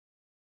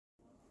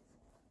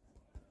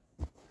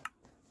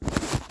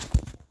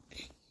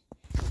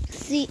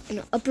see in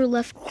the upper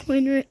left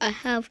corner, I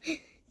have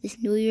this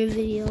New Year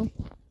video.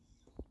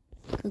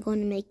 I'm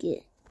going to make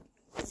it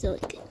so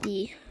it could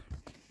be.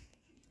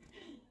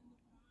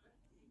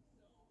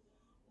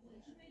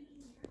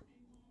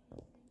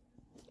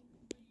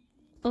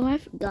 Oh, I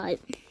forgot.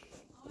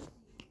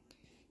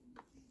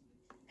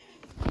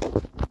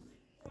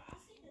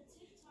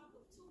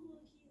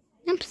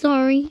 I'm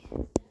sorry.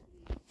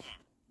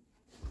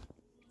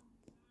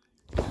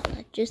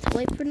 Just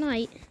wait for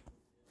night.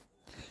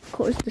 Of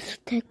course, this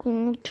will take a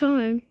long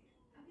time.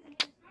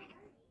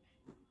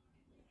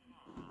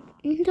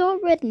 It's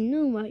already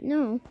noon right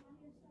now.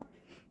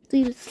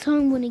 See, the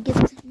sun when it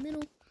gets to the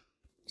middle,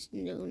 it's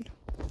noon.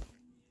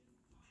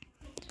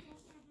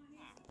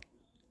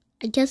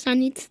 I guess I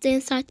need to stay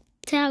inside the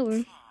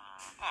tower.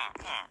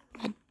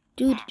 I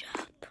do the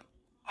job.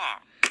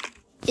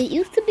 It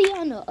used to be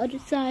on the other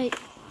side,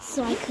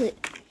 so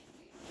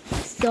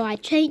I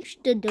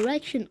changed the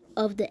direction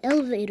of the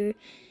elevator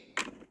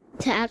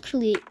to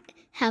actually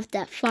have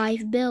that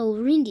 5 bell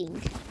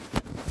ringing.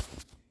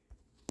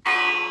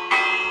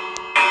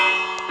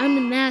 I'm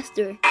the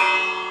master.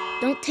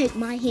 Don't take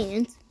my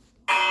hands.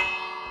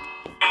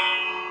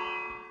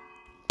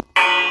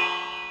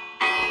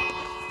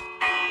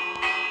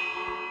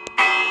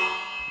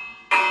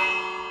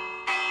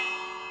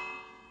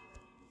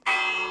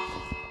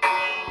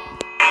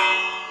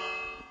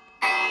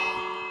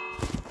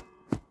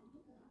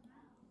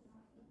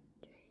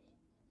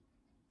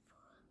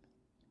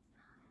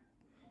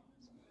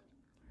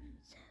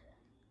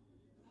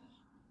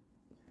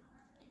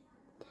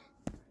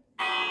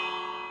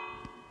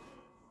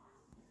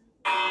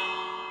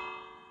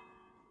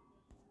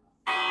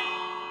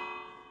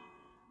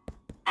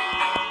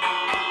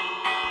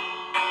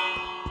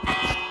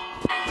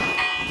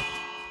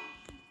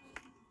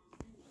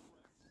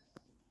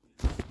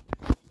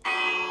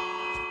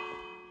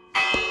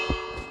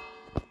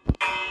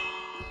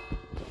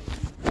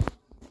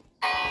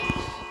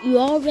 You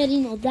already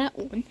know that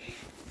one,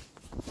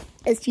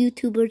 as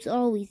YouTubers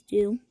always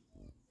do.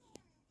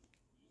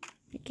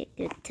 Okay,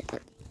 good.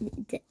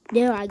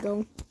 There I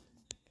go.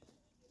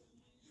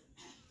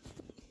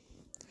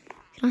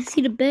 Can I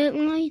see the bed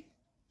line?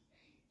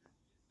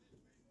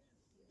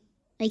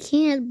 I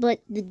can't,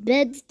 but the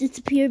beds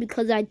disappear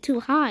because I'm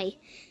too high.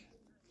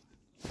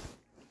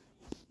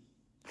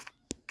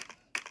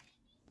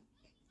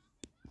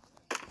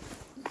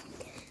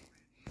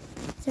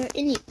 Is there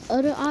any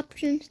other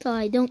options so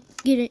I don't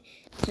get it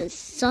to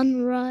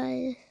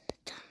sunrise?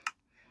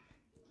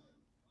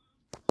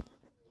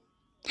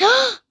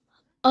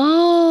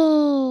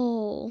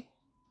 Oh!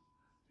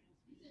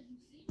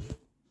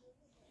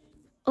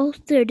 Oh,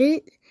 there it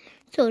is.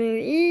 So there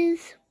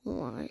is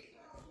one.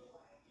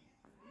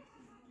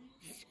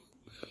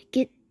 So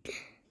get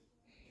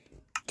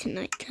to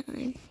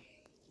nighttime.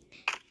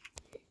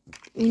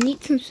 We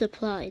need some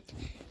supplies.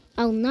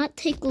 I'll not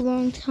take a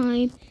long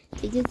time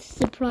to get the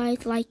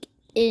supplies like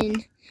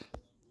in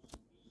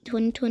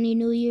 2020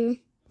 New Year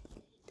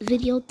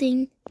video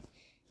thing.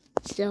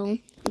 So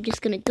I'm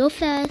just gonna go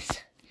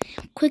fast,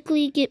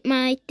 quickly get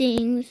my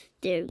things.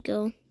 There we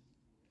go.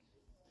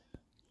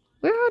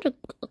 Where are the,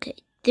 okay,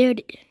 there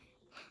it is.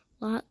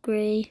 Lot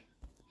gray.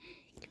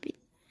 Could be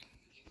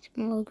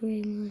small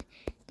gray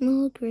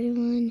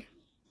one,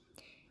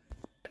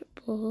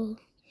 purple.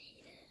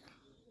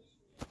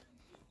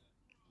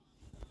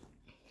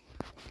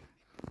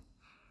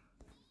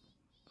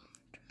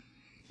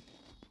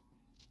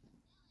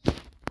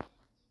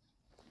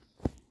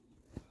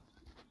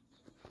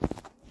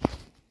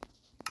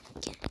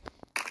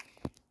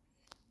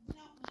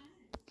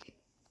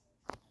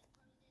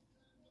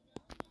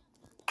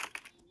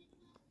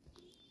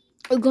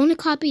 We're going to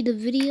copy the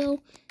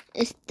video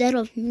instead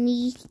of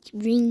me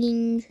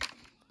ringing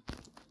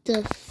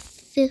the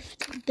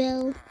 5th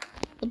bell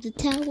of the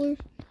tower.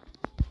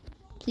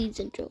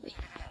 Please enjoy.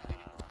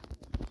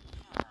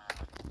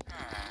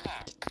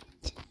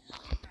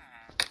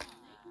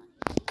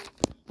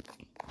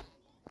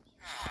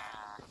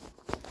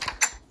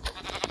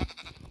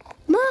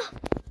 Ma!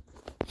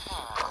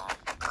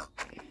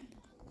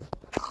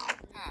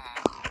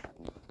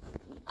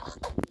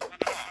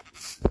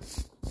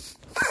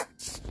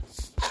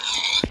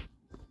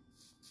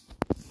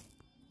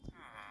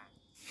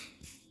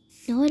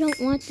 No, I don't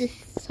want this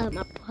inside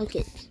my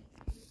pockets.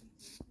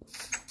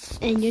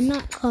 And you're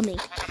not coming.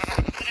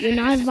 You're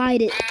not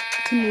invited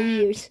to New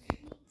Year's.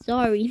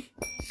 Sorry.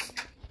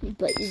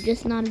 But you're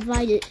just not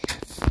invited.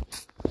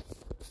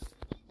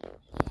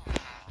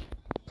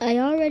 I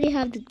already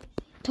have the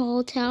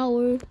tall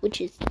tower, which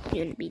is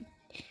going to be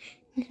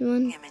this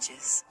one.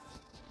 Images.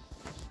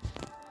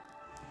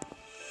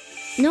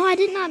 No, I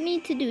did not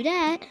mean to do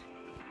that.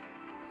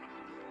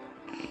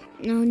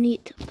 No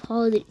need to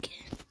pause it again.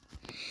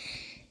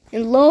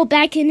 And load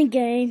back in the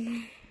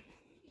game.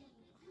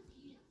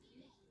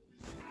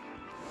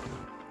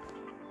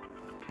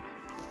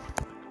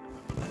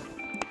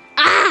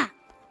 Ah!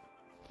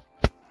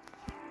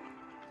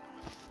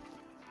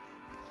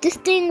 This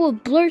thing will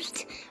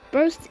burst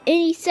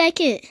any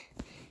second.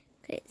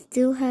 Okay, we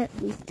still had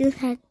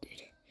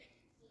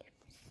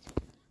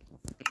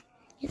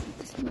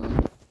It's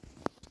not.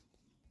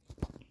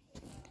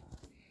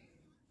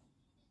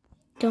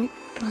 Don't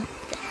bug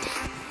that.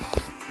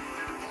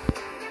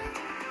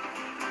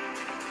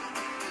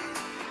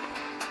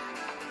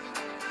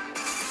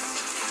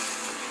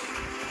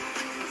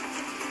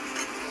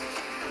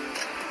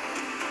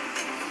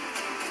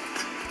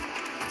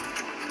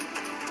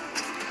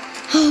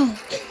 Oh,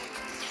 this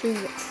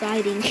feels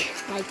exciting,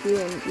 like real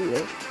and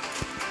real.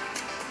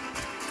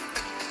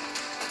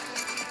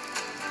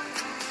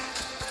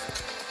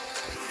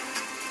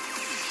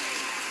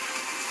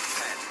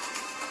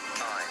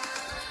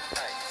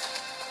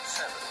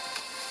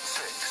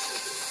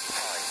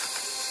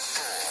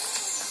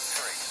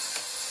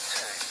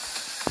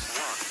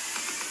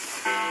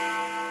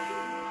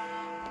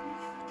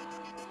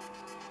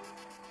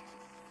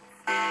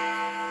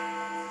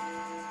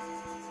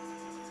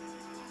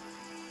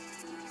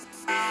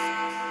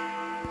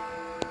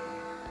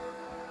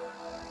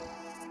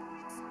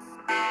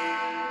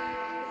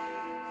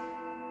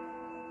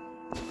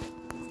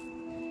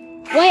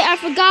 Wait, I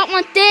forgot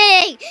one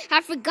thing.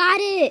 I forgot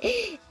it.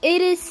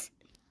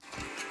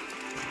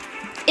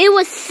 It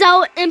was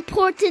so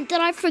important that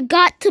I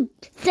forgot to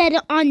set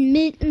it on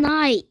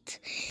midnight.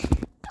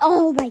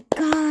 Oh my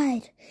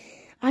God.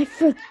 I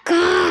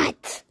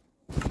forgot.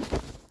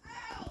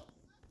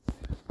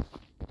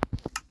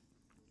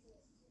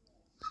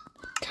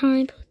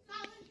 Time.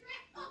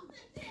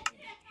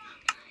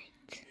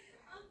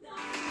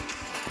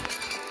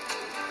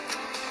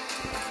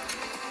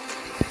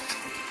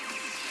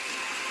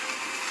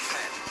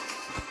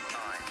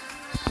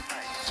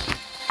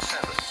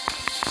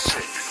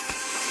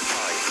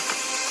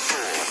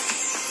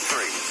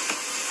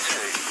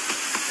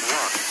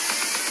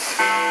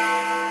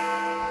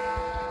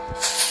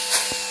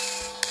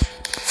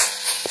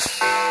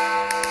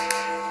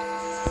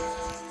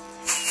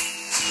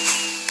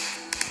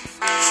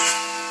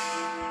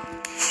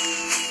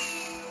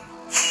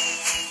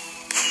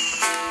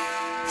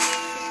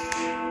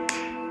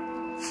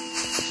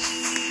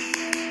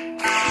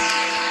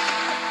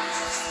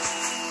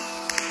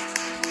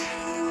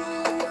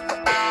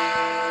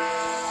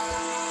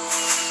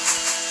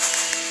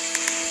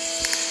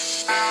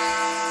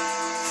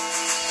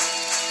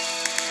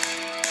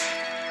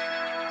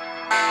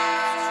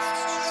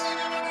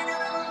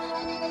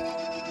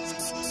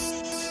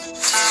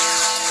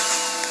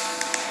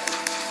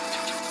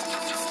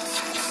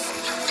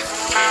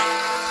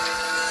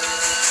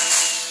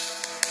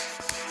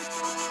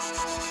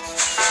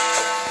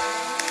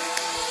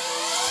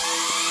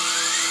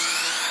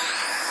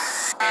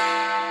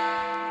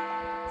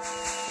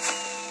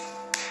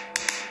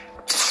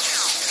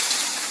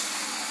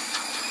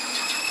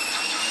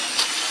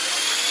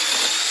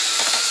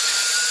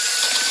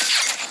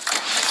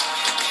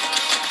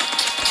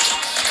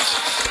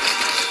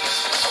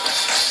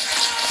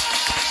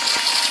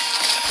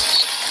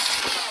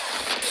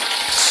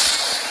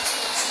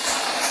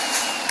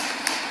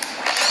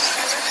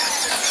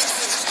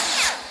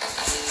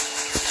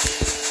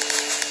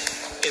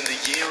 In the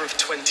year of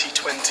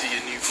 2020, a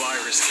new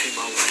virus came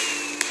our way.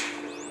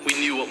 We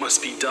knew what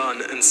must be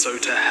done, and so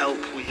to help,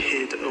 we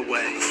hid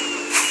away.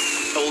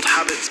 Old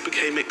habits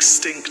became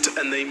extinct,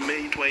 and they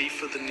made way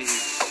for the new.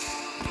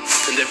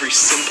 And every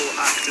simple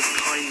act of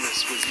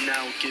kindness was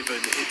now given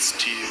its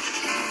due.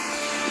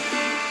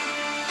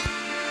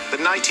 The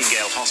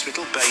Nightingale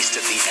Hospital, based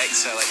at the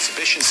Excel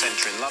Exhibition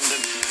Centre in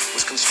London,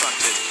 was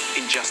constructed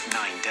in just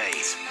 9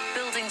 days.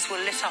 Buildings were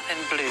lit up in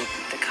blue,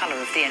 the colour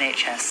of the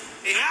NHS.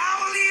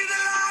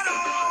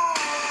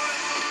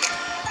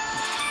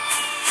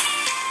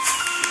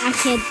 I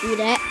can't do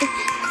that.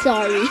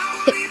 Sorry.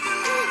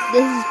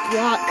 This is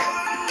block.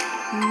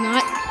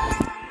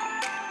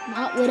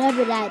 Not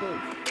whatever that is.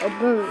 A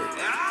bird.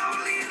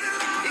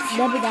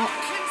 Whatever that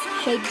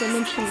shape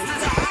dimension is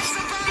that.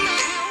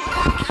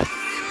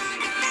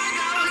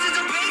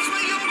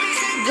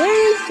 Where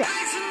is that?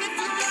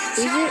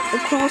 Is it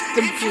across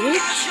the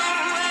bridge?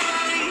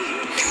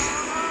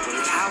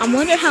 I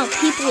wonder how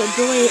people are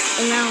doing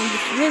around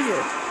this river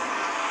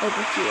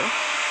over here.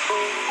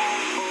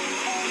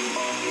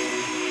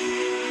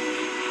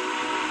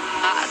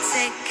 I'll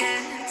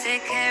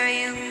take care of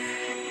you.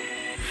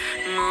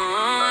 No,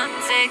 I'll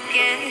take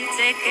care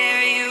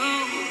of you.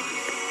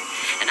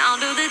 And I'll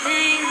do the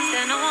things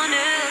that no one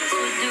else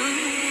would do.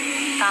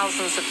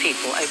 Thousands of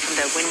people opened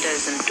their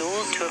windows and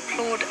doors to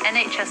applaud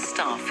NHS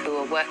staff who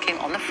are working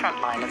on the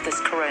front line of this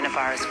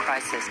coronavirus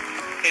crisis.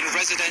 In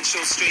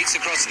residential streets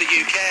across the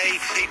UK,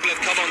 people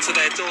have come onto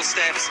their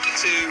doorsteps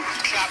to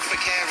clap for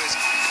carers.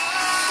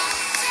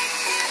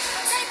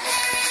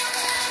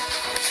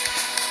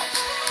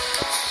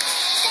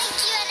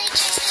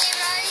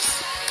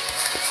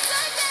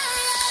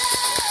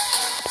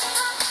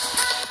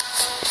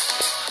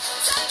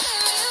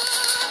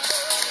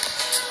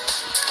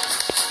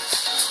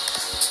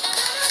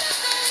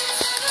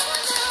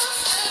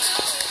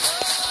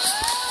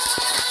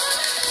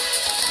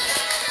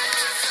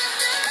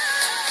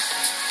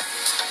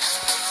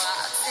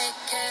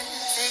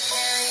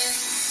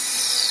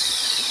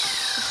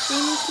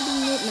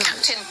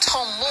 Captain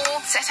Tom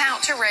Moore set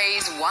out to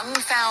raise £1,000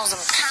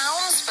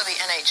 for the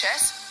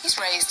NHS. He's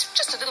raised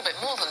just a little bit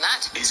more than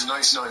that. He's a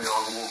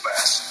 99-year-old war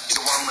vet. He's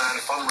a one-man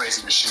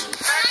fundraising machine.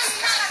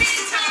 I'll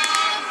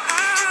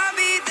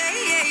be there,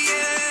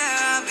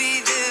 I'll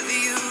be there for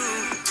you.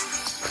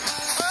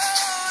 Oh,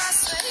 I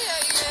say,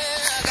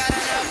 I got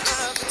enough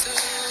love for two.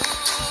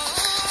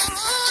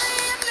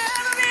 You've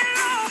never been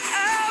wrong,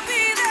 I'll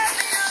be there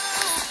for you.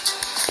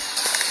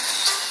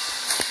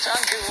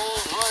 Thank you all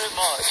very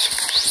much.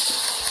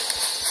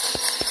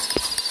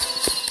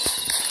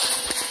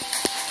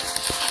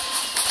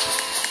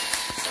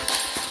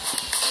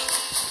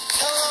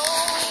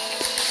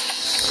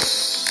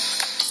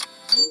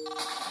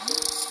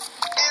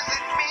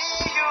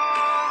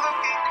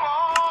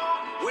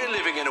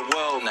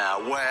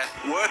 Where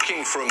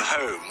working from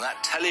home,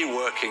 that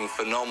teleworking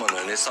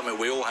phenomenon, is something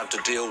we all have to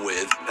deal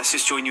with. Let's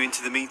just join you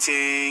into the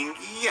meeting.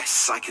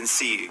 Yes, I can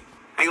see you.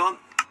 Hang on.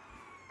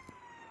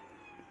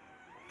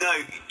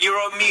 No, you're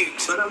on mute.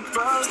 So many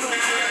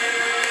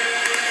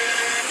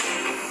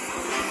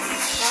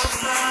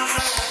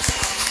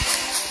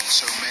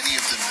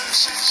of the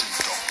nurses and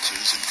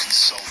doctors and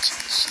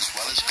consultants, as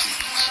well as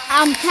cleaners,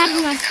 I'm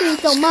tapping my screen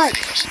so much.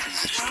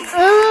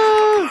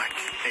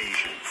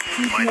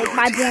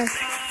 My breath.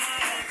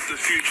 The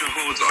future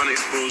holds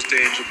unexposed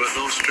danger, but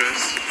no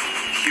stress.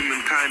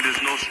 Humankind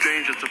is no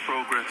stranger to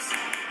progress.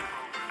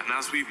 And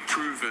as we've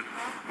proven,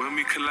 when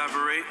we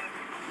collaborate,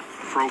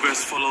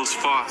 progress follows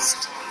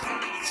fast.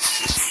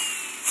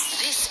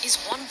 This is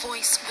One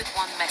Voice with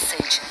One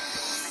Message.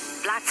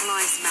 Black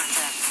Lives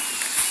Matter.